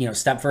step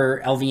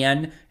for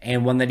LVN,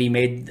 and one that he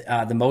made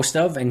the most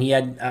of. And he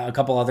had a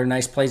couple other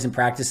nice plays in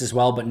practice as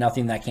well, but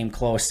nothing that came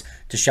close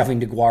to shoving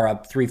DeGuara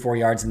up 3-4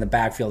 yards in the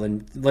backfield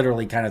and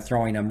literally kind of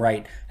throwing him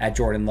right at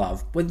Jordan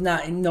Love with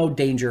no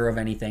danger of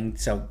anything.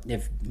 So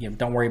if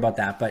don't worry about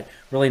that, but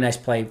really nice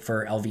play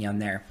for LVN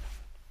there.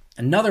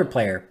 Another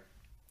player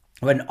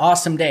who had an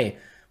awesome day.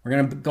 We're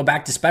going to go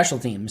back to special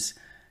teams.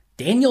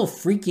 Daniel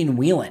freaking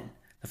Whelan,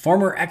 the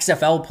former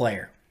XFL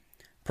player.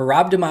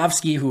 Parab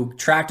Domovsky, who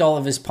tracked all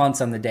of his punts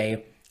on the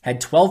day,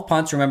 had 12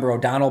 punts. Remember,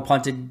 O'Donnell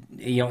punted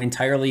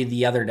entirely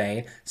the other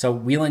day. So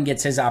Whelan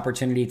gets his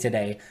opportunity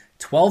today.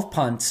 12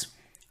 punts,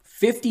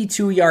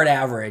 52-yard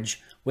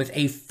average with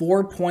a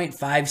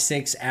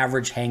 4.56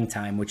 average hang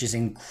time, which is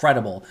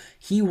incredible.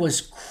 He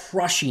was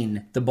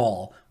crushing the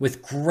ball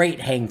with great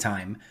hang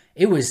time.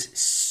 It was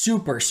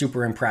super,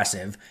 super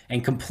impressive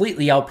and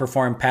completely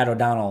outperformed Pat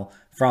O'Donnell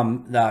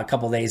from a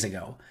couple days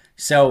ago.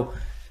 So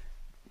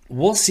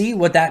we'll see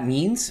what that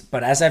means.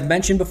 But as I've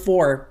mentioned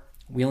before,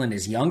 Whelan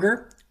is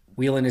younger.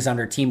 Whelan is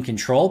under team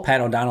control. Pat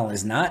O'Donnell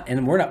is not.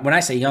 And when I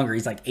say younger,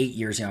 he's like 8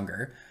 years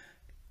younger.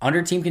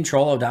 Under team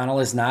control, O'Donnell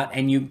is not.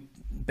 And you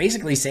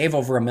basically save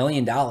over $1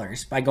 million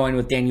by going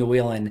with Daniel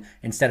Whelan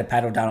instead of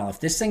Pat O'Donnell. If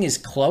this thing is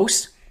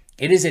close,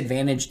 it is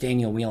advantage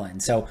Daniel Whelan.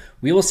 So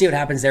we will see what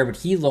happens there, but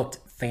he looked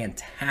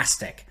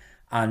fantastic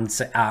on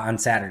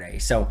Saturday.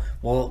 So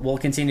we'll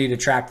continue to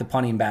track the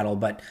punting battle,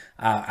 but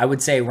I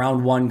would say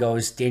round 1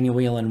 goes Daniel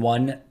Whelan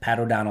 1, Pat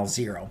O'Donnell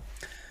 0.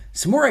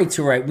 Samori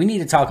Toure, we need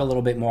to talk a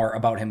little bit more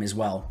about him as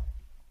well.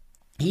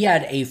 He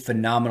had a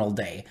phenomenal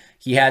day.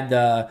 He had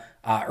the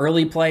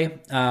early play,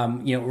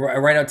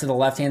 right out to the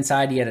left-hand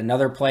side. He had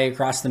another play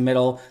across the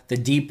middle, the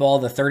deep ball,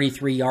 the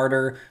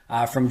 33-yarder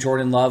from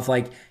Jordan Love.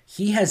 Like,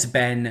 he has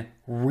been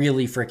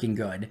really freaking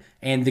good.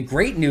 And the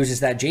great news is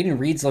that Jaden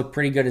Reed's looked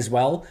pretty good as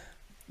well.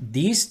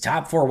 These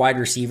top 4 wide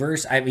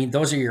receivers, I mean,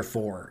 those are your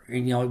 4.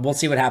 We'll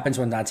see what happens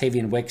when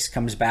Dontayvion Wicks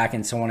comes back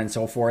and so on and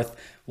so forth.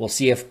 We'll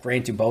see if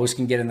Grant Dubose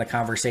can get in the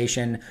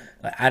conversation.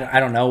 I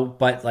don't know,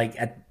 but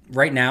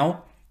right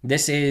now,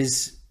 this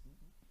is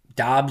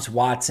Dobbs,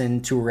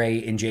 Watson,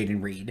 Toure, and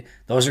Jaden Reed.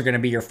 Those are going to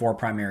be your 4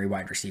 primary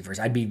wide receivers.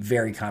 I'd be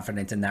very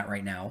confident in that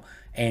right now.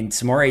 And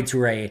Samori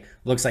Toure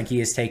looks like he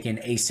has taken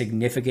a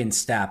significant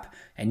step,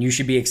 and you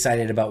should be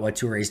excited about what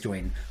Toure is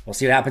doing. We'll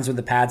see what happens when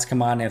the pads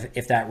come on,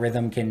 if that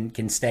rhythm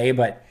can stay.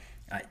 But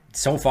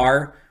so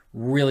far,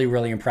 really,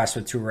 really impressed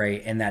with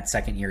Toure in that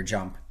second-year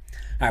jump.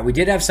 All right, we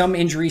did have some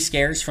injury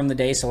scares from the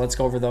day, so let's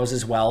go over those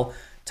as well.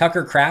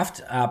 Tucker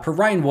Kraft, per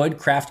Ryan Wood,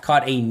 Kraft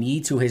caught a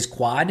knee to his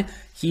quad.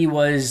 He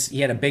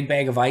had a big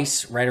bag of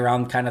ice right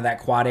around kind of that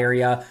quad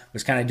area,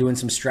 was kind of doing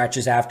some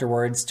stretches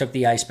afterwards, took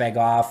the ice bag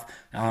off,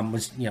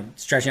 was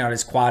stretching out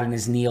his quad and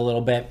his knee a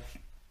little bit.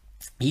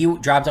 He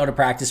dropped out of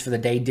practice for the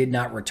day, did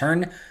not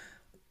return.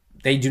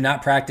 They do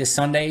not practice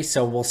Sunday,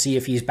 so we'll see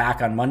if he's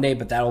back on Monday,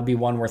 but that'll be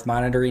one worth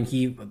monitoring.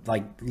 He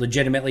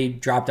legitimately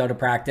dropped out of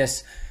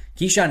practice.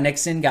 Keisean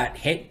Nixon got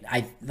hit.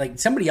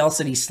 Somebody else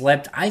said he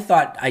slipped. I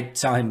thought I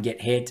saw him get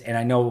hit, and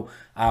I know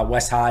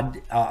Wes Hod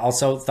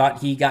also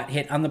thought he got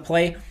hit on the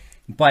play.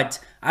 But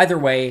either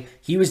way,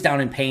 he was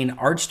down in pain,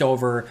 arched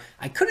over.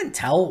 I couldn't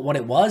tell what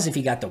it was, if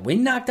he got the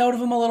wind knocked out of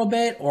him a little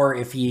bit, or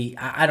if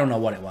I don't know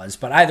what it was.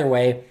 But either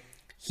way,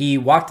 he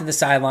walked to the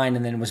sideline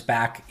and then was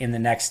back in the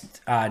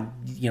next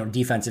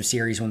defensive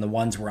series when the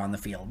ones were on the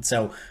field.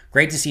 So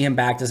great to see him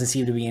back. Doesn't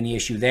seem to be any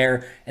issue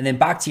there. And then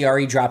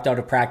Bakhtiari dropped out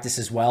of practice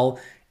as well.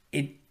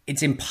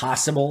 It's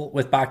impossible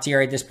with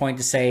Bakhtiari at this point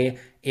to say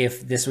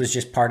if this was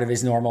just part of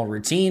his normal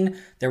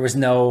routine. There was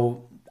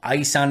no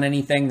ice on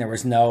anything. There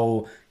was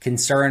no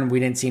concern. We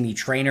didn't see any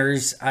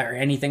trainers or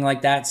anything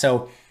like that.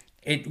 So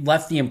it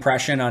left the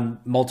impression on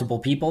multiple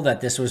people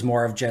that this was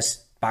more of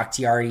just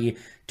Bakhtiari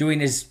doing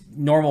his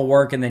normal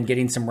work and then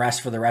getting some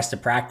rest for the rest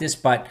of practice.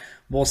 But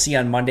we'll see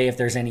on Monday if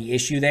there's any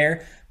issue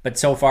there. But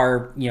so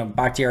far,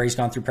 Bakhtiari's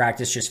gone through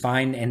practice just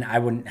fine, and I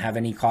wouldn't have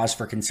any cause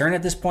for concern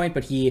at this point,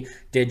 but he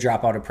did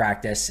drop out of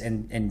practice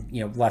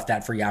and left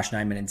that for Yosh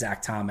Nijman and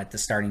Zach Tom at the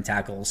starting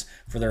tackles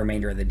for the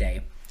remainder of the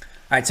day. All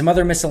right, some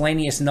other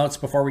miscellaneous notes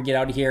before we get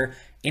out of here.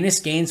 Innis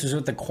Gaines was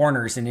with the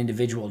corners in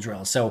individual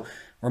drills. So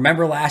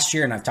remember last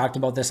year, and I've talked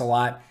about this a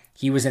lot,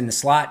 he was in the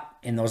slot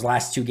in those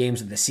last 2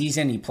 games of the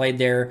season. He played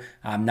there,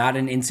 not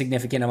an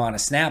insignificant amount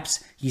of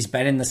snaps. He's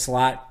been in the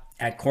slot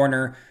at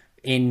corner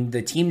in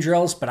the team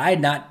drills, but I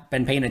had not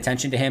been paying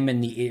attention to him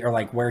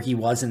where he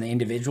was in the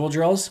individual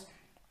drills.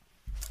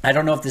 I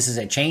don't know if this is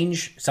a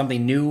change,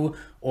 something new,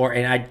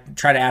 and I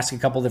try to ask a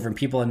couple different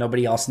people and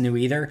nobody else knew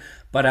either.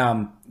 But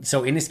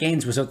so Innis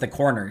Gaines was with the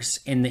corners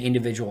in the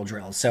individual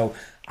drills. So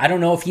I don't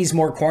know if he's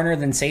more corner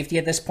than safety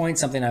at this point,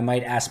 something I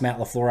might ask Matt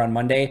LaFleur on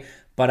Monday.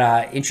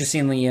 But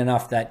interestingly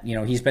enough, that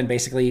he's been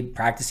basically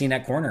practicing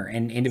at corner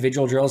in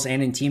individual drills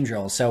and in team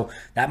drills. So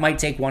that might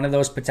take one of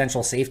those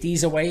potential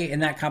safeties away in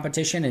that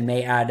competition and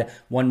may add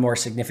one more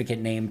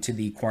significant name to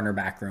the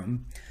cornerback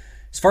room.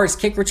 As far as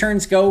kick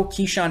returns go,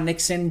 Keisean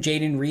Nixon,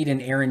 Jayden Reed,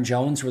 and Aaron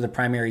Jones were the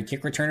primary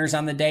kick returners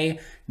on the day.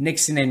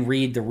 Nixon and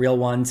Reed, the real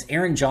ones.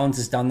 Aaron Jones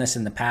has done this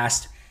in the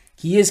past.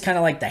 He is kind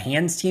of like the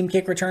hands team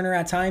kick returner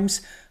at times,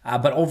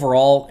 but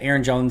overall,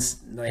 Aaron Jones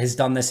has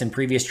done this in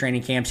previous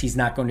training camps. He's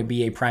not going to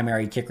be a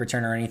primary kick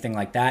returner or anything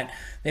like that.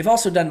 They've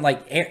also done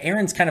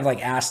Aaron's kind of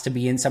asked to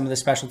be in some of the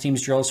special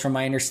teams drills, from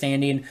my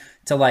understanding,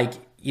 to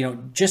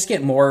just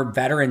get more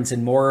veterans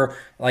and more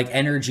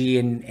energy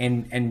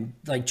and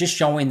just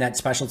showing that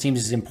special teams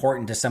is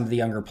important to some of the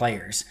younger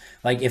players.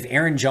 If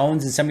Aaron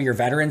Jones and some of your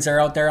veterans are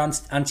out there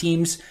on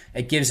teams,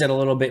 it gives it a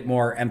little bit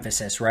more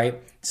emphasis,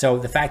 right? So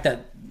the fact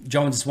that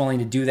Jones is willing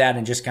to do that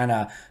and just kind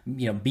of,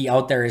 be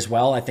out there as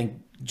well, I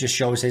think just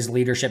shows his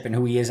leadership and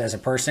who he is as a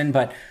person.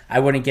 But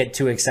I wouldn't get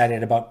too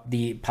excited about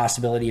the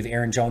possibility of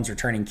Aaron Jones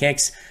returning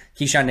kicks.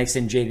 Keisean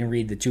Nixon, Jayden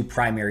Reed, the 2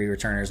 primary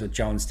returners, with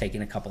Jones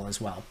taking a couple as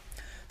well.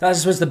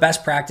 This was the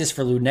best practice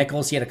for Lew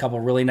Nichols. He had a couple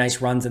really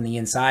nice runs on the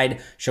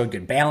inside, showed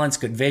good balance,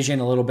 good vision,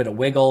 a little bit of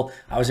wiggle.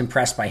 I was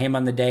impressed by him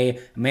on the day.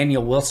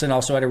 Emmanuel Wilson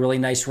also had a really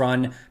nice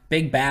run.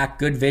 Big back,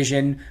 good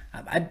vision.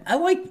 I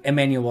like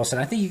Emmanuel Wilson.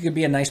 I think he could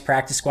be a nice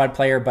practice squad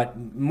player, but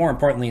more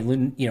importantly,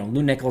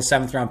 Lew Nichols,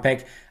 7th-round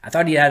pick. I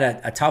thought he had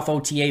a tough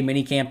OTA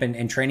minicamp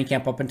and training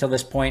camp up until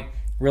this point.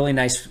 Really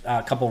nice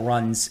couple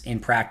runs in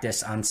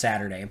practice on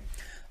Saturday.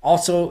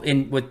 Also,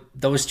 with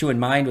those 2 in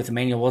mind, with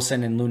Emmanuel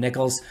Wilson and Lew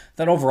Nichols,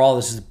 that overall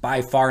this is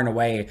by far and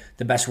away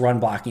the best run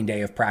blocking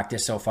day of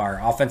practice so far.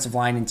 Offensive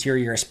line,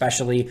 interior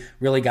especially,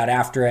 really got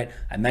after it.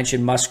 I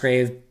mentioned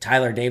Musgrave.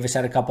 Tyler Davis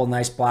had a couple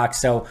nice blocks.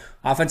 So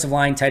offensive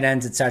line, tight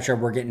ends, etc.,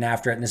 we're getting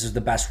after it, and this is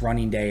the best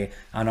running day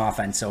on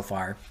offense so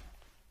far.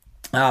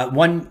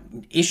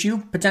 One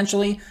issue,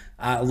 potentially,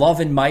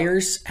 Love and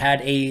Myers had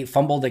a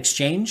fumbled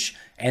exchange,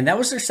 and that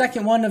was their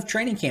second one of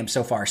training camp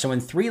so far. So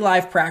in 3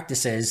 live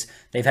practices,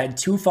 they've had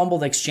 2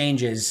 fumbled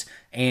exchanges,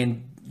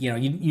 and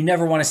you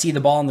never want to see the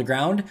ball on the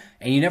ground,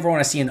 and you never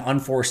want to see an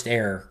unforced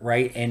error,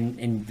 right?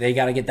 And they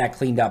got to get that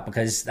cleaned up,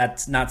 because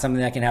that's not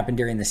something that can happen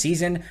during the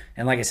season.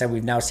 And like I said,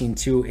 we've now seen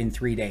 2 in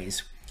 3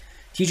 days.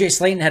 TJ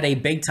Slaton had a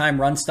big-time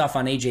run stuff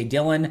on A.J.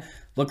 Dillon.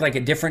 Looked like a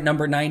different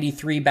number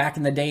 93 back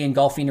in the day,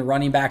 engulfing a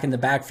running back in the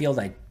backfield.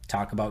 I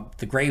talk about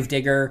the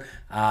Gravedigger,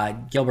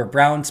 Gilbert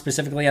Brown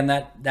specifically on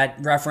that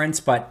reference,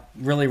 but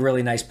really,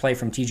 really nice play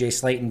from TJ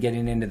Slaton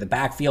getting into the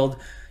backfield.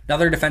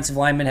 Another defensive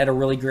lineman had a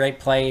really great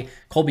play.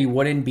 Colby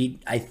Wooden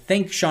beat, I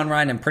think, Sean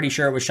Ryan. I'm pretty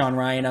sure it was Sean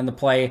Ryan on the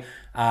play.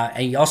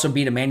 And he also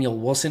beat Emmanuel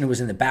Wilson, who was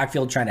in the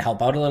backfield trying to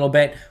help out a little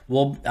bit.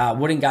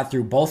 Wooden got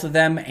through both of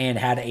them and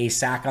had a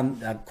sack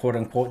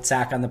quote-unquote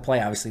sack on the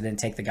play. Obviously didn't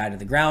take the guy to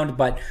the ground,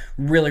 but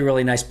really,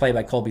 really nice play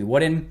by Colby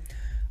Wooden.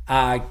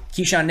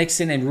 Keyshawn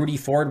Nixon and Rudy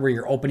Ford were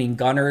your opening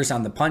gunners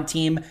on the punt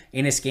team.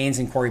 Enos Gaines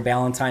and Corey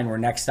Ballantyne were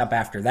next up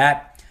after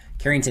that.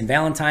 Carrington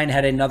Valentine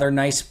had another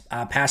nice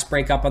pass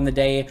breakup on the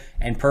day,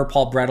 and per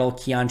Paul Brettel,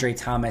 Keandre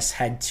Thomas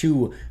had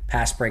 2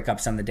 pass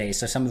breakups on the day.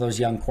 So some of those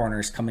young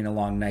corners coming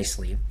along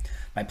nicely.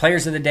 My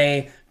players of the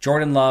day,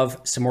 Jordan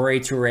Love, Samori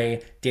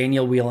Toure,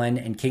 Daniel Whelan,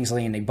 and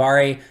Kingsley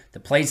Enagbare. The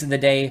plays of the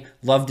day,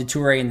 Love to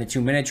Toure in the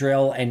 2-minute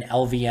drill, and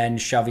LVN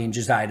shoving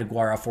Josiah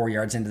DeGuara 4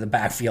 yards into the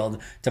backfield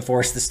to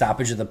force the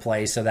stoppage of the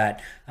play so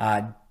that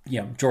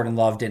Jordan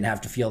Love didn't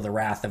have to feel the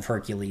wrath of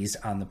Hercules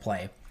on the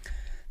play.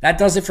 That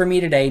does it for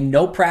me today.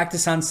 No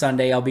practice on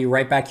Sunday. I'll be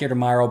right back here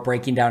tomorrow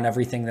breaking down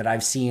everything that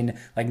I've seen,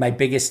 like my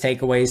biggest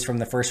takeaways from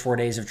the first 4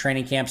 days of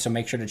training camp, so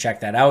make sure to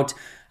check that out.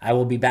 I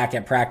will be back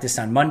at practice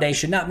on Monday.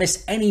 Should not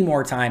miss any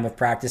more time of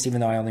practice,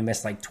 even though I only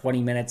missed like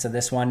 20 minutes of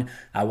this one.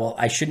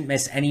 I shouldn't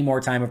miss any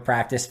more time of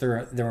practice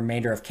through the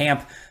remainder of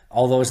camp.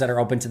 All those that are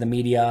open to the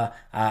media,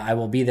 I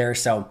will be there.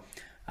 So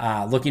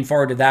looking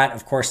forward to that.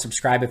 Of course,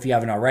 subscribe if you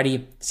haven't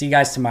already. See you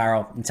guys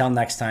tomorrow. Until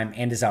next time,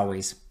 and as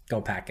always, go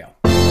Pack Go.